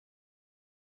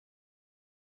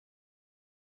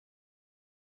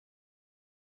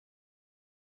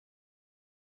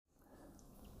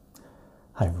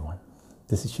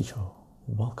This is Chycho.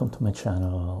 Welcome to my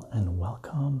channel and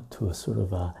welcome to a sort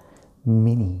of a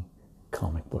mini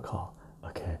comic book haul.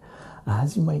 Okay,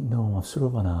 as you might know, I'm sort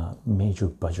of on a major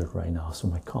budget right now, so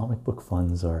my comic book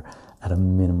funds are at a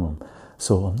minimum.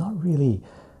 So I'm not really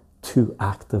too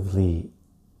actively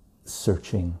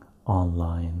searching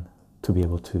online to be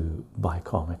able to buy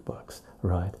comic books,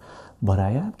 right? But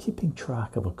I am keeping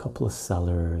track of a couple of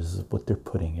sellers, what they're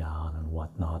putting out and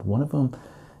whatnot. One of them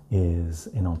is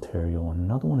in Ontario, and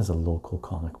another one is a local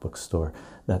comic book store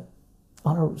that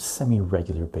on a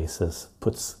semi-regular basis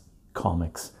puts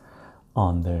comics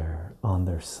on their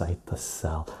site to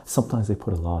sell. Sometimes they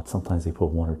put a lot, sometimes they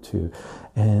put one or two,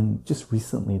 and just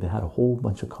recently they had a whole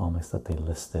bunch of comics that they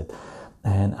listed,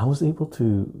 and I was able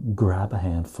to grab a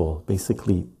handful,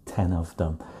 basically 10 of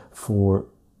them, for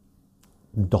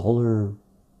 $1.20,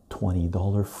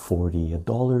 $1.40,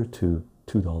 $1 to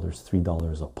 $2,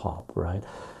 $3 a pop, right?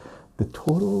 The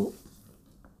total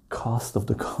cost of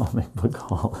the comic book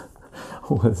haul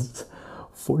was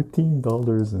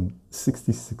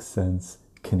 $14.66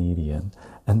 Canadian,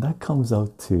 and that comes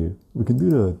out to, we can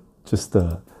do just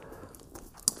a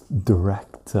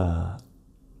direct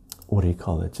what do you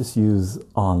call it, just use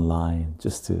online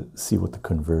just to see what the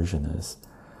conversion is.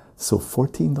 So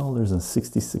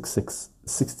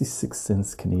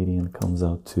 $14.66 Canadian comes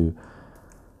out to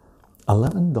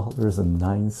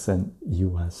 $11.09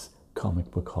 US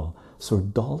comic book haul. So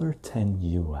 $1.10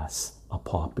 US a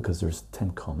pop, because there's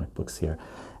 10 comic books here,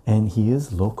 and he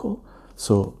is local,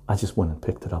 so I just went and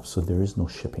picked it up, so there is no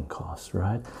shipping costs,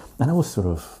 right? And I was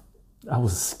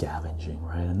scavenging,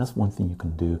 right? And that's one thing you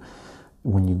can do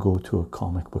when you go to a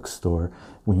comic book store.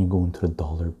 When you go into the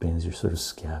dollar bins, you're sort of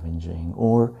scavenging,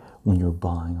 or when you're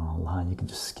buying online, you can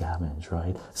just scavenge,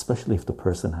 right? Especially if the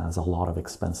person has a lot of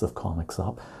expensive comics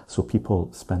up, so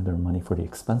people spend their money for the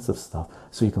expensive stuff,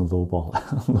 so you can lowball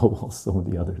lowball some of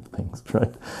the other things,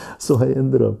 right? So I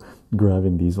ended up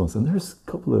grabbing these ones, and there's a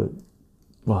couple of,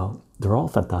 well, they're all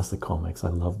fantastic comics. I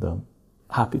love them,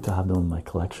 happy to have them in my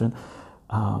collection,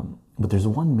 but there's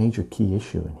one major key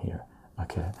issue in here.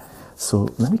 Okay, so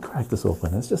let me crack this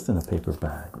open. It's just in a paper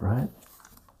bag, right?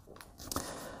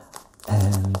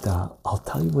 And I'll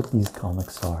tell you what these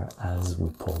comics are as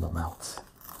we pull them out.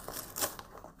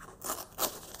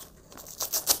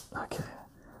 Okay,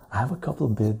 I have a couple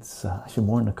of bids, actually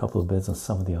more than a couple of bids on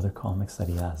some of the other comics that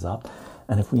he has up,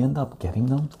 and if we end up getting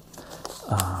them,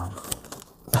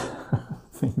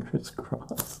 fingers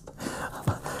crossed,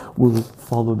 we'll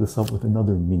follow this up with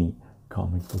another mini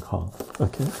comic book haul.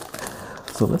 Okay,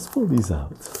 so let's pull these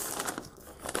out.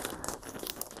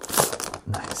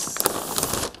 Nice.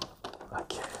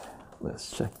 Okay,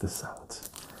 let's check this out.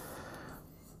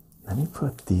 Let me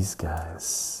put these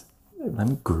guys, let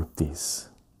me group these.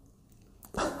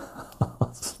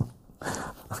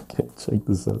 Okay, check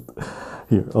this out.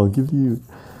 Here, I'll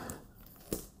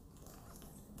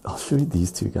show you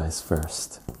these two guys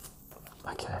first.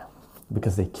 Okay,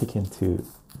 because they kick into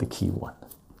the key one.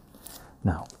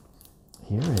 Now,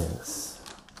 here is,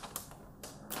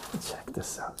 check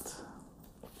this out.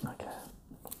 Okay,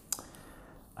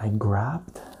 I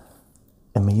grabbed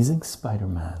Amazing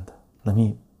Spider-Man. Let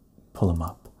me pull him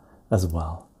up as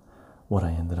well, what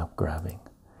I ended up grabbing.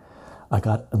 I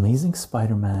got Amazing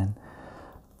Spider-Man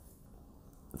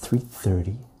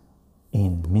 330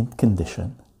 in mint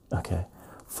condition, okay,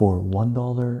 for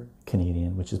 $1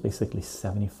 Canadian, which is basically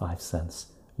 75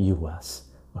 cents US,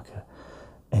 okay.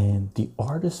 And the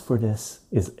artist for this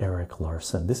is Erik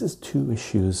Larsen. This is 2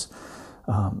 issues.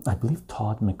 I believe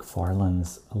Todd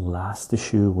McFarlane's last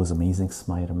issue was Amazing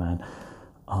Spider-Man.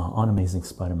 On Amazing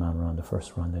Spider-Man run, the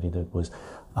first run that he did was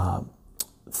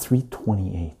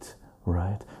 328,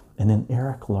 right? And then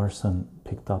Erik Larsen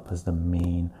picked up as the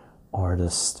main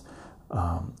artist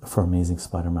for Amazing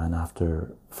Spider-Man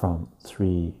from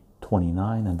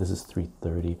 329, and this is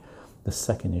 330. The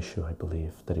second issue, I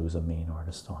believe, that he was a main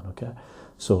artist on. Okay,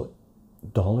 so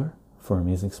 $1 for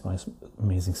Amazing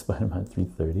Spider-Man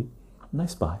 330.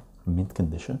 Nice buy, mint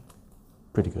condition,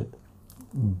 pretty good,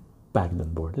 bagged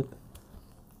and boarded,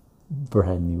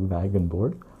 brand new bag and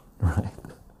board, right?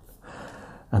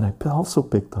 And I also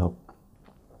picked up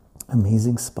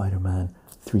Amazing Spider-Man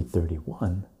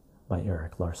 331 by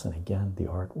Erik Larsen. Again, the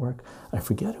artwork, I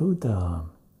forget who the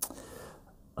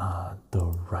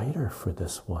writer for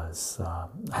this was. I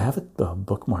have it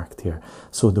bookmarked here.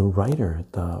 So the writer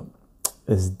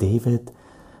is David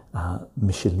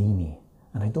Michelini,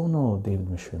 and I don't know David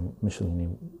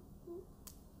Michelini,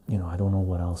 you know, I don't know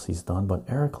what else he's done, but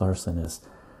Erik Larsen is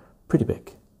pretty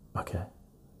big. Okay,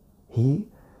 he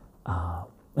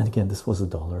and again, this was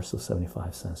 $1, so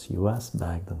 75 cents US,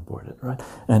 bagged and boarded, right?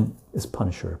 And his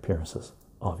Punisher appearances,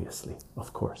 obviously,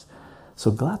 of course.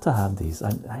 So glad to have these.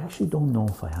 I actually don't know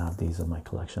if I have these in my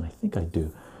collection. I think I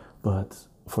do, but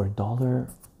for $1,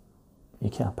 you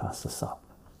can't pass this up,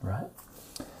 right?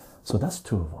 So that's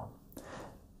two of them.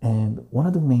 And one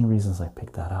of the main reasons I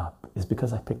picked that up is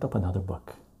because I picked up another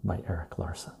book by Erik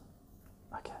Larsen.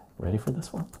 Okay, ready for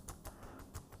this one?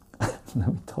 Let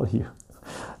me tell you.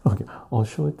 Okay, I'll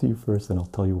show it to you first and I'll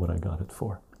tell you what I got it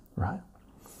for, right?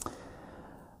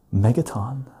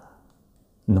 Megaton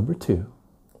number 2.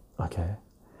 Okay,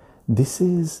 this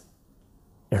is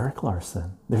Erik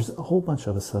Larsen. There's a whole bunch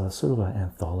of us, sort of an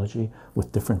anthology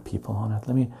with different people on it.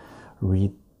 Let me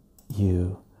read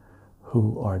you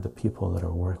who are the people that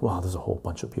are working. Wow, there's a whole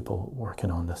bunch of people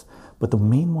working on this, but the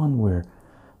main one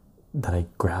that I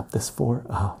grabbed this for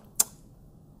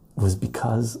was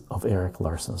because of Erik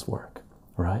Larsen's work,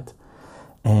 right?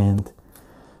 And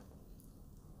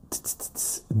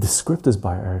the script is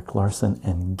by Erik Larsen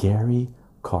and Gary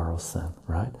Carlson,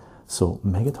 right? So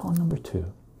Megaton number 2,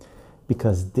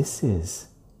 because this is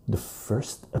the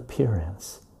first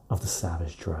appearance of the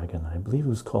Savage Dragon. I believe it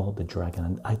was called the Dragon,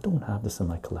 and I don't have this in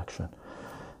my collection.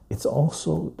 It's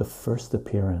also the first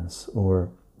appearance, or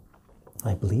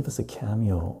I believe it's a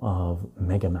cameo of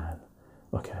Mega Man.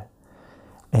 Okay,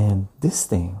 and this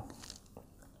thing,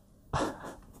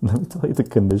 let me tell you the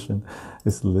condition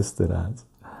it's listed as.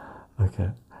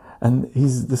 Okay, and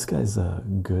this guy's a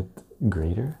good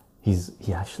grader.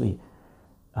 He actually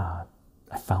I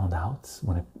found out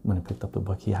when I picked up the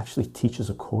book, he actually teaches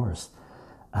a course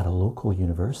at a local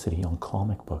university on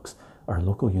comic books. Our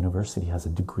local university has a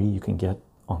degree you can get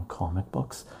on comic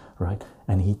books, right?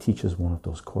 And he teaches one of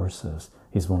those courses.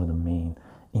 He's one of the main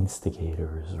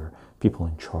instigators or people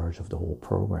in charge of the whole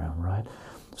program, right?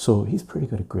 So he's pretty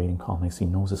good at grading comics. He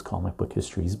knows his comic book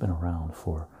history. He's been around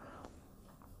for,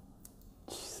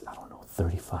 I don't know,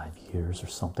 35 years or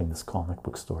something, this comic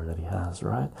book store that he has,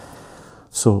 right?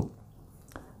 So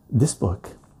this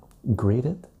book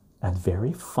graded at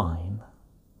very fine,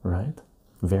 right?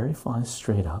 Very fine,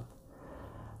 straight up.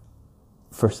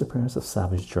 First appearance of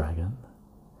Savage Dragon.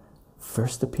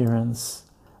 First appearance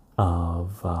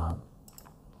of,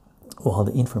 well,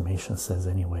 the information says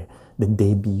anyway, the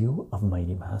debut of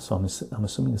Mighty Man. So I'm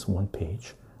assuming it's one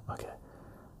page. Okay.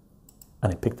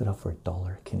 And I picked it up for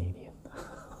 $1 Canadian.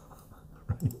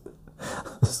 Right?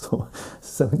 So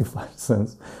 75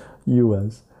 cents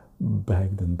US,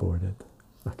 bagged and boarded.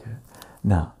 Okay.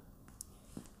 Now,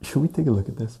 should we take a look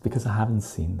at this? Because I haven't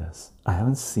seen this. I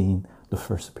haven't seen the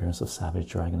first appearance of Savage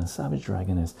Dragon. And Savage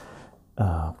Dragon is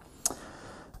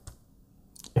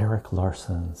Erik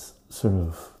Larsen's sort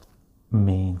of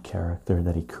main character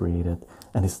that he created.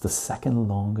 And it's the second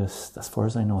longest, as far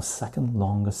as I know, second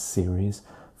longest series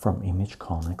from Image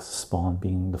Comics, Spawn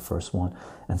being the first one,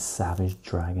 and Savage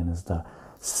Dragon is the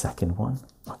second one.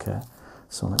 Okay,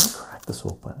 so let me crack this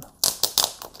open.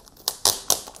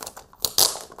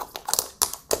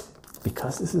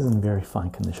 Because this is in very fine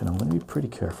condition, I'm going to be pretty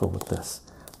careful with this.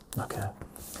 Okay,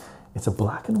 it's a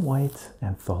black and white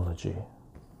anthology.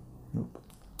 Oop.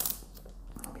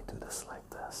 Let me do this like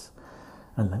this,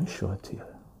 and let me show it to you.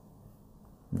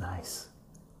 Nice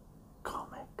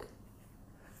comic,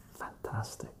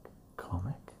 fantastic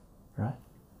comic, right?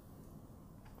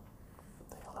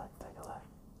 Take a look, take a look.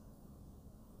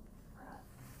 Right.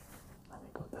 Let me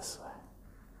go this way.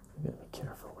 You gotta be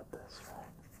careful with this,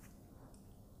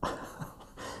 right?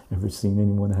 Ever seen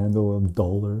anyone handle a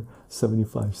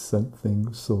 $1.75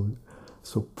 thing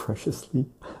so preciously?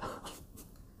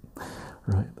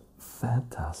 Right,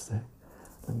 fantastic.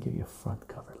 Let me give you a front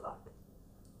cover look.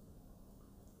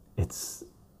 It's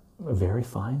very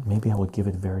fine. Maybe I would give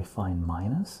it very fine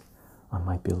minus. I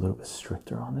might be a little bit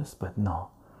stricter on this, but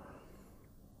no.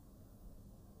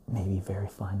 Maybe very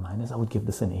fine minus. I would give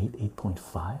this an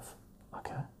 8.5.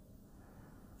 Okay.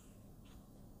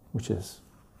 Which is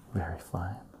very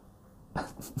fine.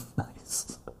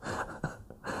 Nice.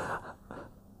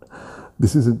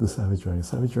 This isn't the Savage Dragon.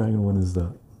 Savage Dragon one is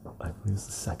I believe it's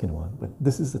the second one, but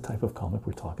this is the type of comic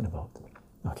we're talking about.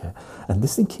 Okay, and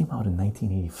this thing came out in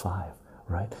 1985,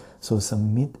 right? So it's a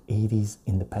mid-80s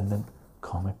independent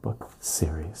comic book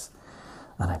series,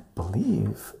 and I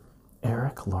believe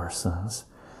Erik Larsen's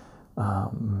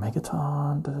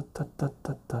Megaton.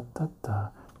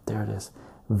 There it is.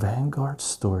 Vanguard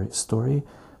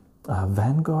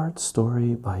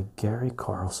story by Gary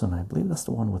Carlson. I believe that's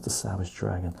the one with the Savage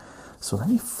Dragon. So let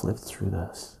me flip through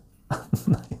this.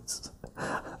 Nice.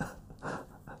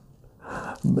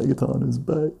 Megaton is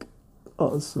back.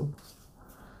 Awesome.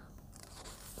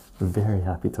 Very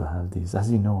happy to have these. As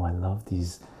you know, I love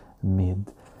these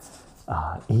mid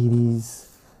 80s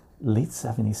late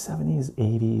 70s, 70s,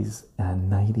 80s,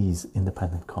 and 90s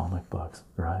independent comic books,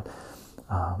 right?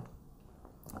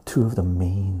 Two of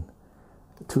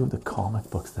the comic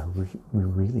books that we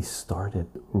really started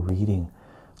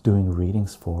doing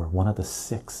readings for. One of the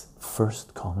 6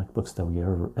 first comic books that we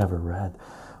ever read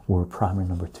were Primer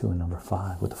number 2 and number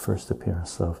 5, with the first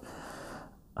appearance of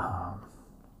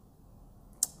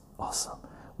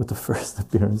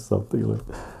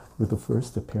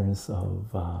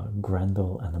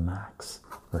Grendel and the Max,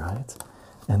 right?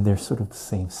 And they're sort of the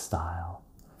same style.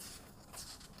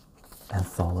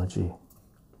 Anthology.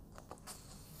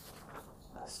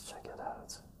 Let's check it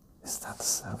out. Is that the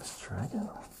Savage Dragon?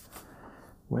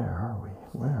 Where are we?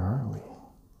 Where are we?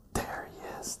 There he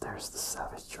is. There's the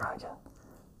Savage Dragon.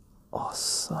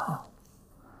 Awesome.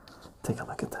 Take a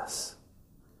look at this.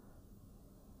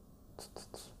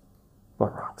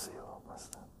 What rocks you?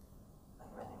 And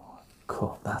many more.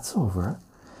 Cool. That's over.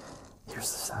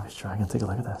 Here's the Savage Dragon. Take a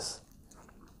look at this.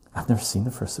 I've never seen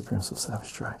the first appearance of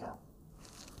Savage Dragon.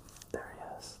 There he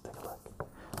is. Take a look.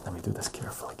 Let me do this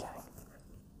carefully, gang.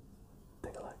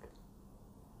 Take a look.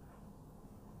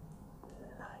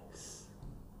 Nice.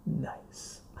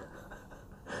 Nice.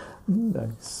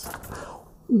 Nice. Oh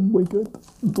my god.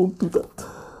 Don't do that.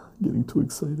 Getting too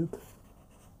excited.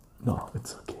 No,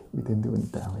 it's okay. We didn't do any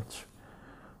damage.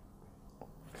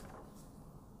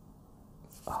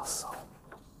 Awesome.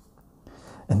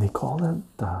 And they call it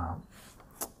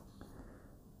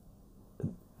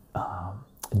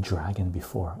dragon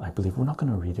before, I believe. We're not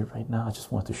going to read it right now. I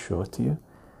just want to show it to you.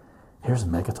 Here's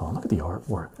Megaton. Look at the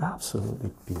artwork.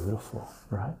 Absolutely beautiful,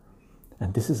 right?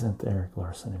 And this isn't Erik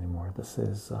Larsen anymore. This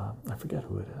is, I forget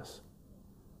who it is.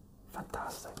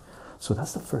 Fantastic. So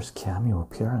that's the first cameo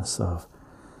appearance of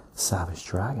Savage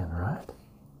Dragon, right?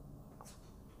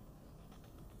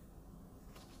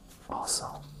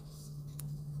 Awesome.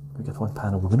 We get one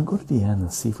panel. We're going to go to the end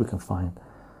and see if we can find.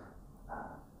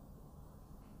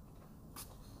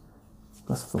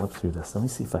 Let's flip through this. Let me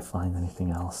see if I find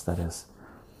anything else that is.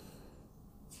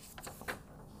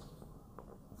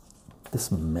 This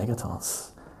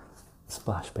Megaton's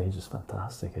splash page is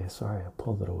fantastic. Hey, sorry, I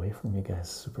pulled it away from you guys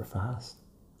super fast,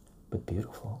 but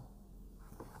beautiful.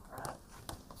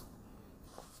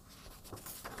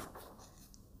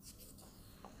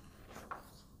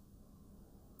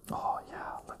 Oh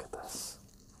yeah, look at this.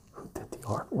 Who did the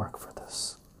artwork for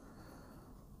this?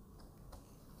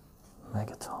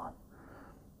 Megaton.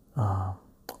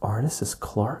 Artist is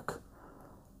Clark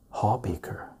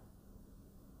Hawbaker.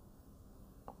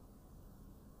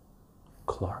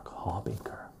 Clark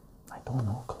Hawbaker. I don't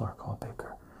know Clark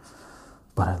Hawbaker,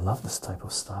 but I love this type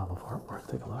of style of artwork.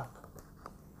 Take a look.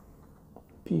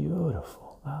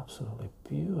 Beautiful, absolutely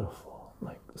beautiful.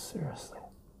 Like, seriously.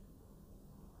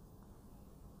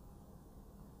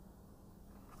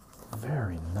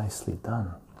 Very nicely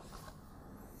done.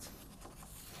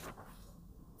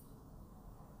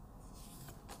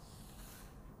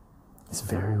 It's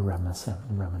very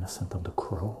reminiscent of the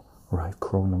Crow, right?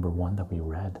 Crow number 1 that we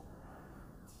read.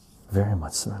 Very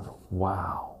much similar.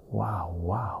 Wow, wow,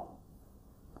 wow.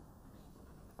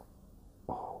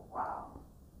 Oh, wow.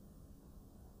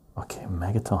 Okay,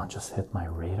 Megaton just hit my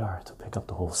radar to pick up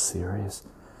the whole series.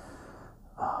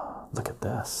 Look at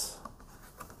this.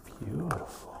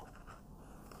 Beautiful.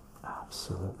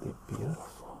 Absolutely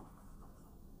beautiful.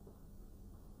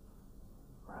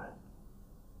 Right.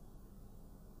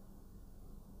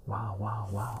 Wow, wow,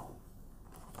 wow.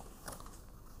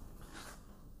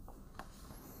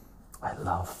 I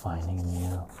love finding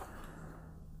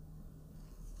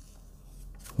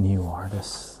new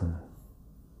artists and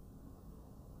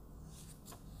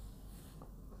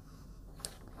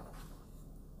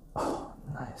oh,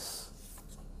 nice.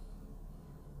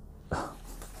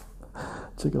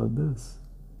 Check out this.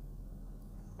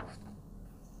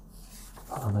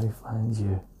 Oh, let me find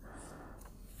you.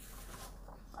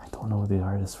 I don't know who the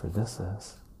artist for this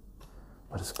is,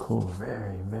 but it's cool.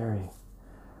 Very, very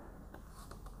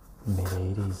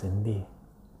mid-80s indie.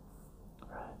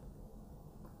 Right.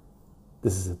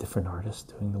 This is a different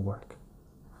artist doing the work.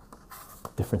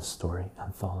 Different story,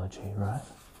 anthology, right?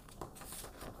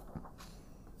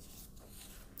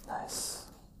 Nice.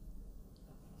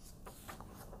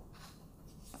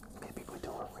 Maybe we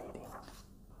do a reading.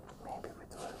 Maybe we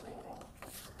do a reading.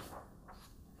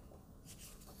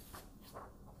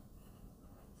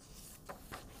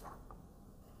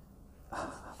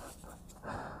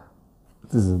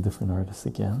 This is a different artist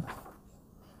again.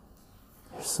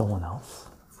 Here's someone else.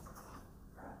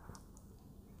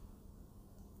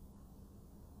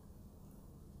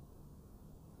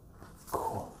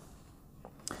 Cool.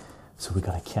 So we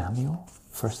got a cameo,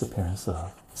 first appearance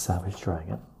of Savage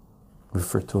Dragon,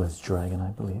 referred to as Dragon,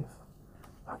 I believe.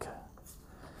 Okay.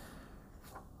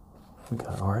 We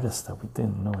got artists that we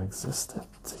didn't know existed.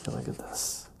 Take a look at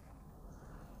this.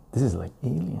 This is like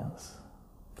aliens.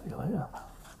 Take a look at that.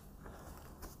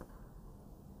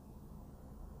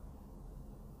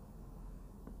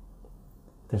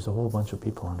 There's a whole bunch of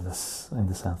people in this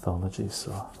anthology,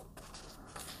 so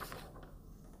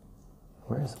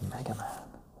where's Mega Man?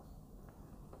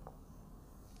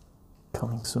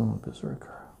 Coming soon,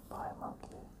 Berserker. Bye,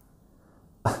 monkey.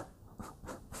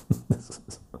 This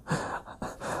is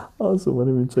awesome. Why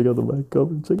don't we check out the back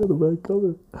cover? Check out the back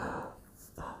cover.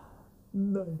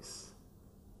 Nice.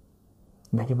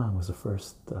 Mega Man was the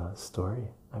first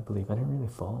story, I believe. I didn't really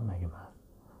follow Mega Man.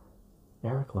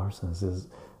 Erik Larsen's is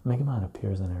Mega Man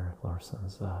appears in Erik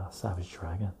Larsen's Savage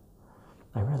Dragon.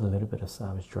 I read a little bit of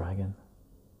Savage Dragon.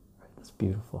 Right, that's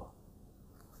beautiful.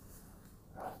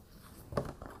 Right.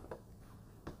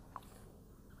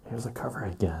 Here's the cover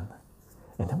again,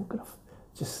 and then we're gonna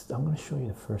I'm gonna show you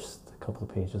the first couple of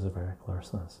pages of Erik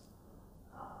Larsen's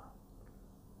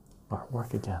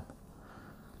artwork again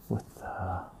with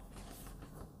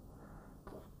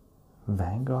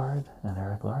Vanguard and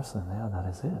Erik Larsen. Yeah, that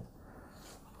is it.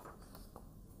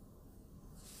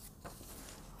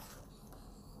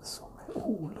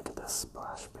 Oh, look at this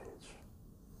splash page.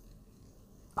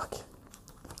 Okay.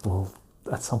 Well,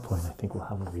 at some point, I think we'll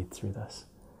have a read through this.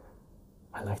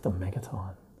 I like the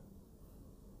Megaton.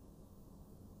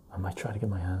 I might try to get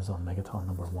my hands on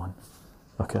Megaton #1.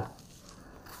 Okay.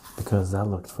 Because that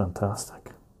looked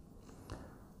fantastic.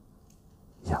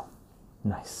 Yeah.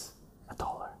 Nice.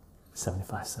 $1.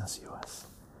 75 cents US.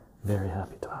 Very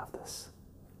happy to have this.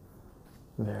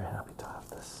 Very happy to have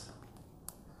this.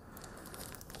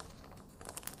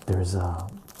 There's a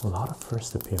lot of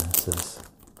first appearances,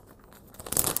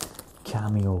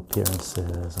 cameo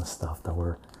appearances and stuff that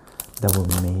were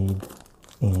made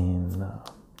in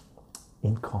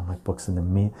comic books in the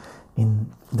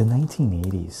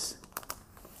 1980s.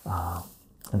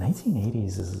 The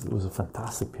 1980s was a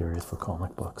fantastic period for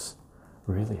comic books,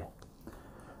 really.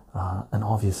 And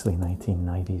obviously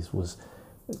 1990s was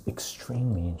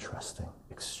extremely interesting.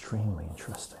 Extremely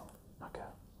interesting. Okay.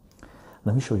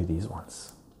 Let me show you these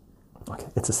ones.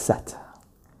 Okay, it's a set.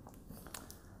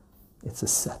 It's a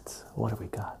set. What do we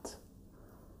got?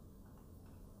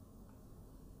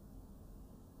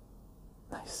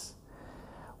 Nice.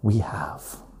 We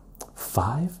have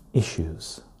 5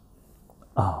 issues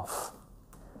of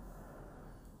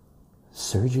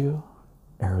Sergio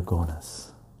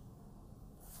Aragones.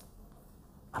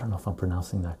 I don't know if I'm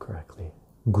pronouncing that correctly.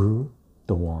 Groo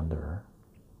the Wanderer.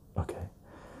 Okay.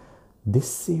 This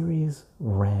series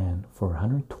ran for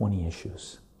 120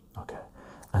 issues, okay,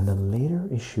 and the later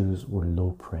issues were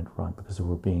low print run because they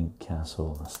were being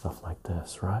cancelled and stuff like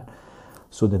this, right?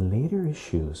 So the later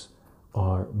issues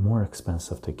are more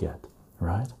expensive to get,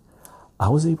 right? I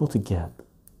was able to get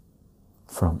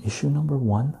from issue number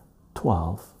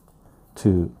 112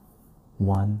 to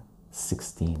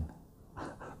 116,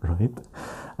 right?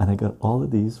 And I got all of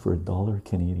these for $1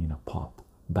 Canadian a pop,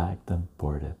 bagged and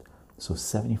boarded. So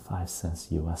 75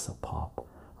 cents US a pop,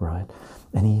 right?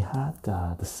 And he had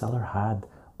the seller had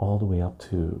all the way up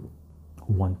to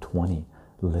 120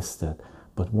 listed,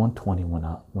 but 120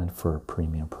 went for a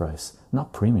premium price.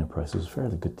 Not premium price, it was a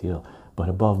fairly good deal, but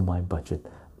above my budget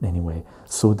anyway.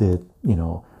 So did,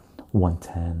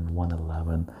 110,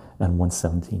 111, and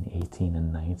 117, 18,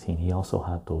 and 19. He also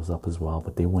had those up as well,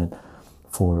 but they went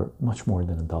for much more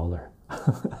than $1.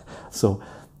 So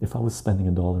if I was spending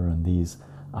 $1 on these,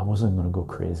 I wasn't going to go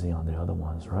crazy on the other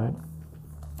ones, right?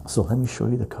 So let me show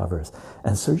you the covers.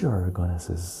 And Sergio Aragones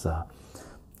is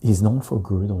he's known for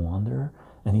Groo the Wanderer,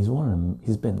 and he's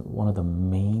been one of the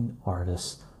main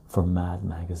artists for Mad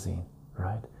magazine,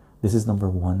 right? This is number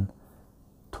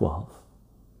 112.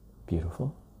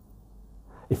 Beautiful.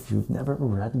 If you've never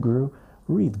read Groo,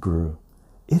 read Groo.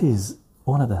 It is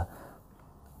one of the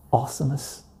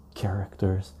awesomest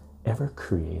characters ever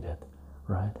created,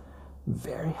 right?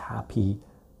 Very happy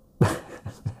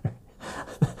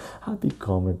happy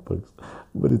comic books,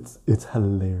 but it's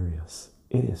hilarious.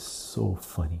 It is so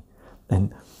funny,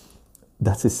 and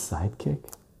that's his sidekick,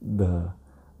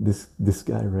 this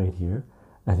guy right here,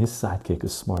 and his sidekick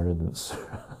is smarter than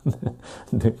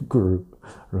the group,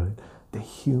 right? The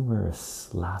humor is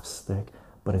slapstick,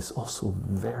 but it's also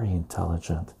very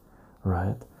intelligent,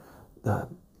 right? The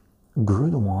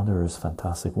Groo the Wanderer is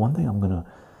fantastic. One thing I'm gonna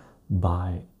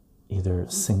buy either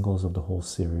singles of the whole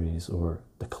series or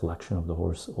the collection of the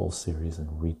whole series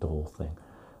and read the whole thing,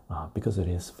 because it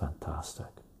is fantastic,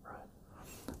 right?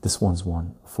 This one's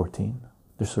 114.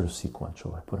 They're sort of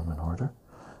sequential. I put them in order.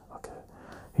 Okay,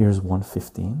 Here's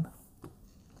 115.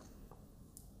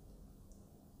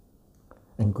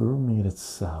 And Groo made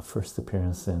its first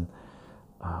appearance in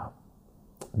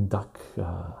Duck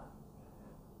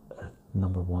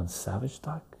number 1, Savage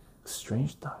Duck,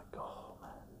 Strange Duck, oh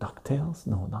man, DuckTales?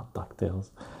 No, not DuckTales.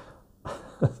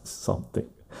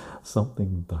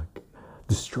 something Duck.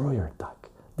 Destroyer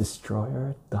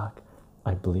Duck.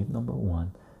 I believe number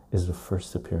 1 is the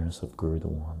first appearance of Groo the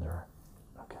Wanderer.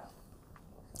 Okay.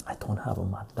 I don't have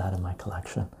that in my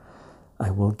collection. I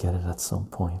will get it at some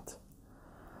point.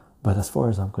 But as far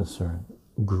as I'm concerned,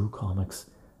 Groo comics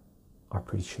are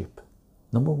pretty cheap.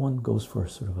 Number 1 goes for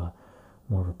sort of a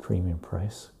more of a premium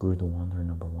price. Groo the Wanderer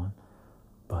number 1.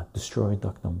 But Destroy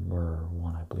Duck number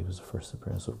 1, I believe, is the first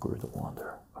appearance of Groo the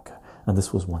Wanderer. Okay. And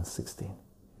this was 116.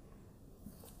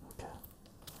 Okay.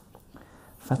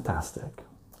 Fantastic.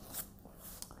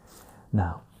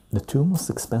 Now, the 2 most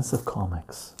expensive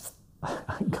comics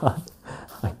I got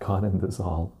in this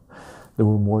haul, they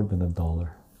were more than $1,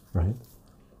 right?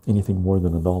 Anything more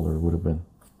than $1 would have been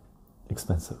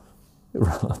expensive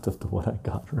relative to what I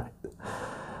got, right?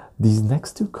 These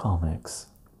next 2 comics,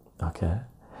 okay,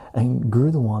 and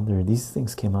Groo the Wanderer, these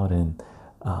things came out in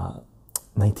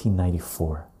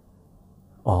 1994.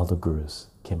 All the Groos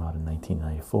came out in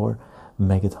 1994.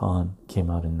 Megaton came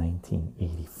out in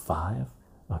 1985,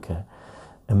 okay.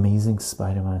 Amazing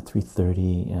Spider-Man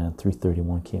 330 and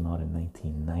 331 came out in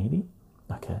 1990,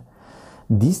 okay.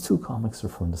 These 2 comics are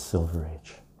from the Silver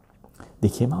Age. They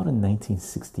came out in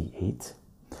 1968,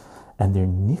 and they're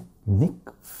Nick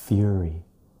Fury,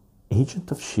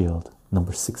 Agent of S.H.I.E.L.D.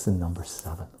 number 6 and number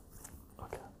 7.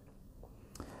 Okay.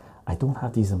 I don't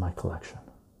have these in my collection.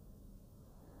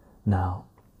 Now,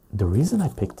 the reason I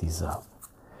picked these up,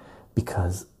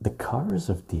 because the covers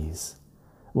of these,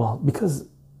 well, because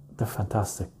they're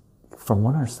fantastic. From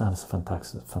what I understand, it's a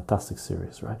fantastic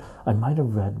series, right? I might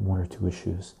have read 1 or 2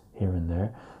 issues here and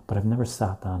there, but I've never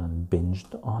sat down and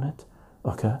binged on it,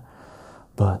 okay?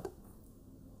 But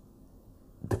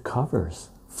the covers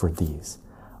for these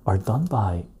are done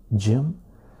by Jim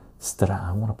Steranko.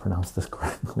 I want to pronounce this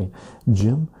correctly.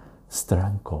 Jim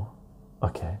Steranko,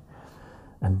 okay?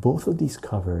 And both of these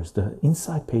covers, the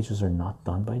inside pages are not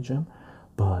done by Jim,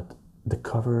 but the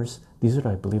covers, these are,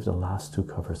 I believe, the last 2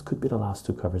 covers. Could be the last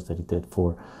 2 covers that he did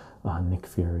for Nick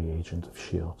Fury, Agent of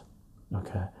S.H.I.E.L.D.,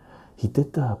 okay? He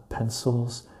did the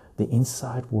pencils, the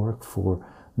inside work for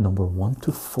number 1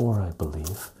 to 4, I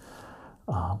believe.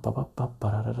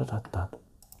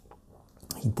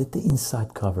 He did the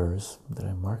inside covers. Did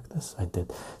I mark this? I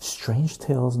did. Strange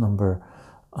Tales number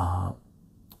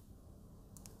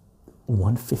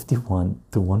 151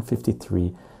 to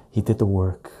 153. He did the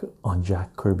work on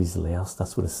Jack Kirby's layouts.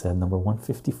 That's what it said. Number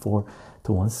 154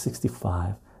 to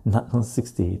 165, not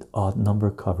 168. Odd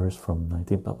number covers from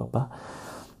 19. Blah blah blah.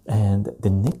 And the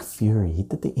Nick Fury, he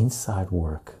did the inside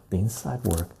work. The inside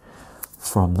work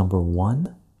from number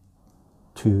 1,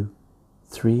 2,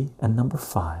 3, and number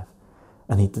 5.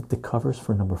 And he did the covers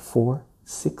for number 4,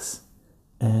 6,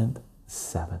 and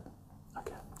 7.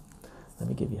 Okay, let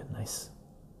me give you a nice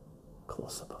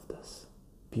close-up of this.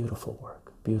 Beautiful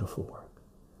work, beautiful work.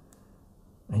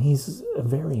 And he's a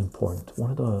very important,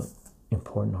 one of the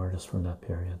important artists from that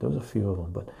period. There was a few of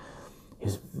them, but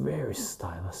he's very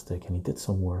stylistic, and he did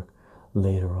some work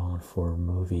later on for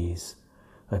movies,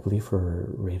 I believe for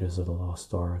Raiders of the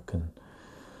Lost Ark and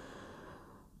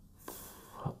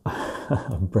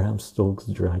Bram Stoker's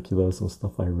Dracula, some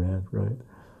stuff I read, right?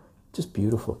 Just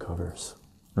beautiful covers,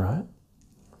 right?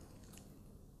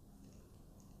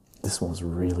 This one's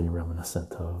really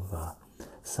reminiscent of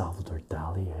Salvador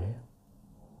Dali, eh?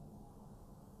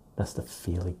 That's the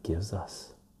feel it gives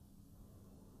us.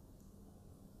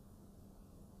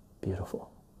 Beautiful,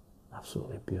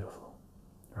 absolutely beautiful,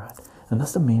 right? And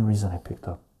that's the main reason I picked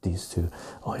up these 2.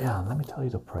 Oh yeah, let me tell you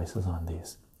the prices on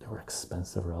these. They were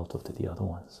expensive relative to the other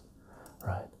ones,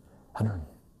 right?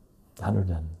 100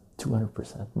 and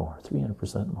 200% more,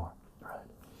 300% more, right?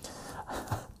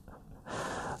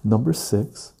 Number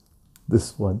 6,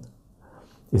 this one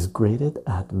is graded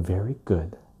at very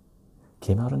good.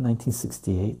 Came out in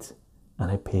 1968, and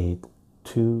I paid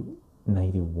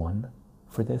 $2.91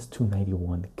 for this,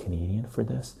 $2.91 Canadian for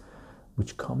this,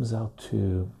 which comes out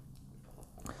to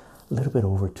a little bit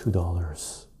over $2,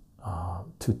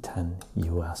 $2.10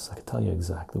 US. I can tell you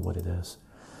exactly what it is.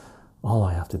 All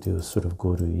I have to do is sort of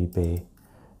go to eBay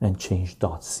and change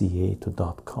 .ca to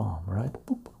 .com, right?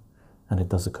 Boop. And it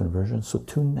does a conversion. So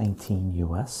 $2.19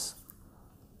 US,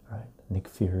 right? Nick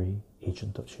Fury,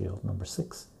 Agent of S.H.I.E.L.D. number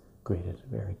 6, graded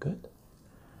very good.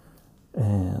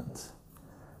 And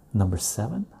number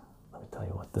 7, let me tell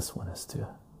you what this one is too.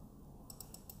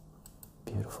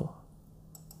 Beautiful,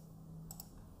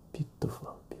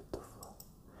 beautiful, beautiful.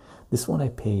 This one I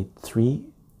paid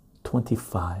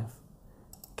 3.25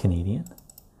 Canadian,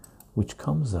 which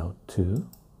comes out to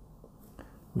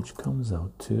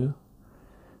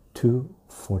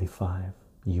 2.45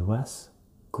 US,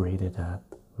 graded at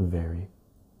very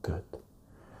good.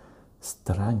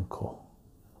 Steranko,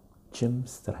 Jim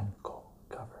Steranko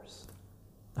covers.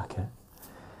 Okay,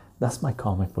 that's my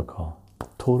comic book haul.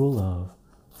 Total of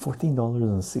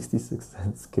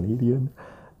 $14.66 Canadian.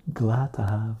 Glad to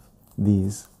have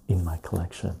these in my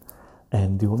collection,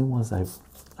 and the only ones I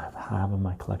have in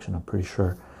my collection, I'm pretty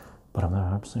sure, but I'm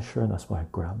not 100% sure, that's why I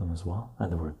grabbed them as well,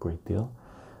 and they were a great deal,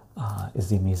 is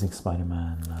the Amazing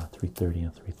Spider-Man 330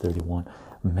 and 331.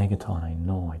 Megaton I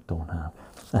know I don't have,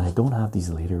 and I don't have these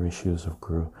later issues of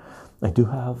Groo. I do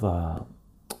have I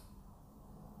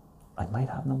might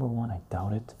have #1, I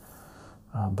doubt it,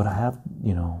 but I have,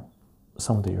 you know,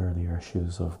 some of the earlier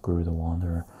issues of Groo the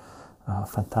Wanderer.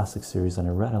 Fantastic series, and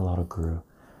I read a lot of Groo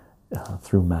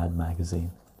through Mad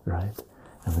Magazine, right?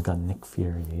 And we got Nick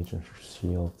Fury, Agent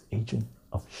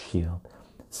of Shield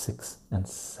 6 and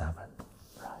 7,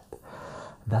 right?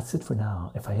 That's it for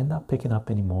now. If I end up picking up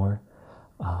any more,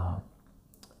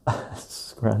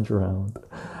 scrounge around,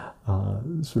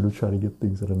 sort of try to get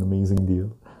things at an amazing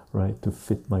deal, right, to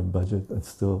fit my budget and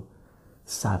still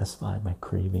satisfy my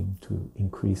craving to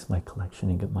increase my collection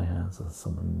and get my hands on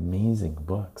some amazing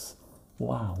books.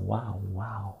 Wow, wow,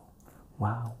 wow,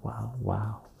 wow, wow,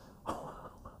 wow.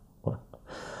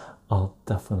 I'll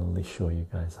definitely show you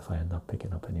guys if I end up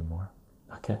picking up any more.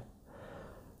 Okay,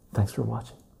 thanks for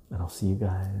watching, and I'll see you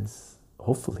guys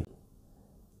hopefully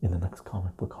in the next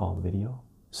comic book haul video,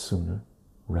 sooner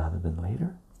rather than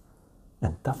later,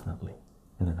 and definitely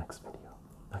in the next video.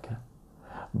 Okay,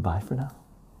 bye for now.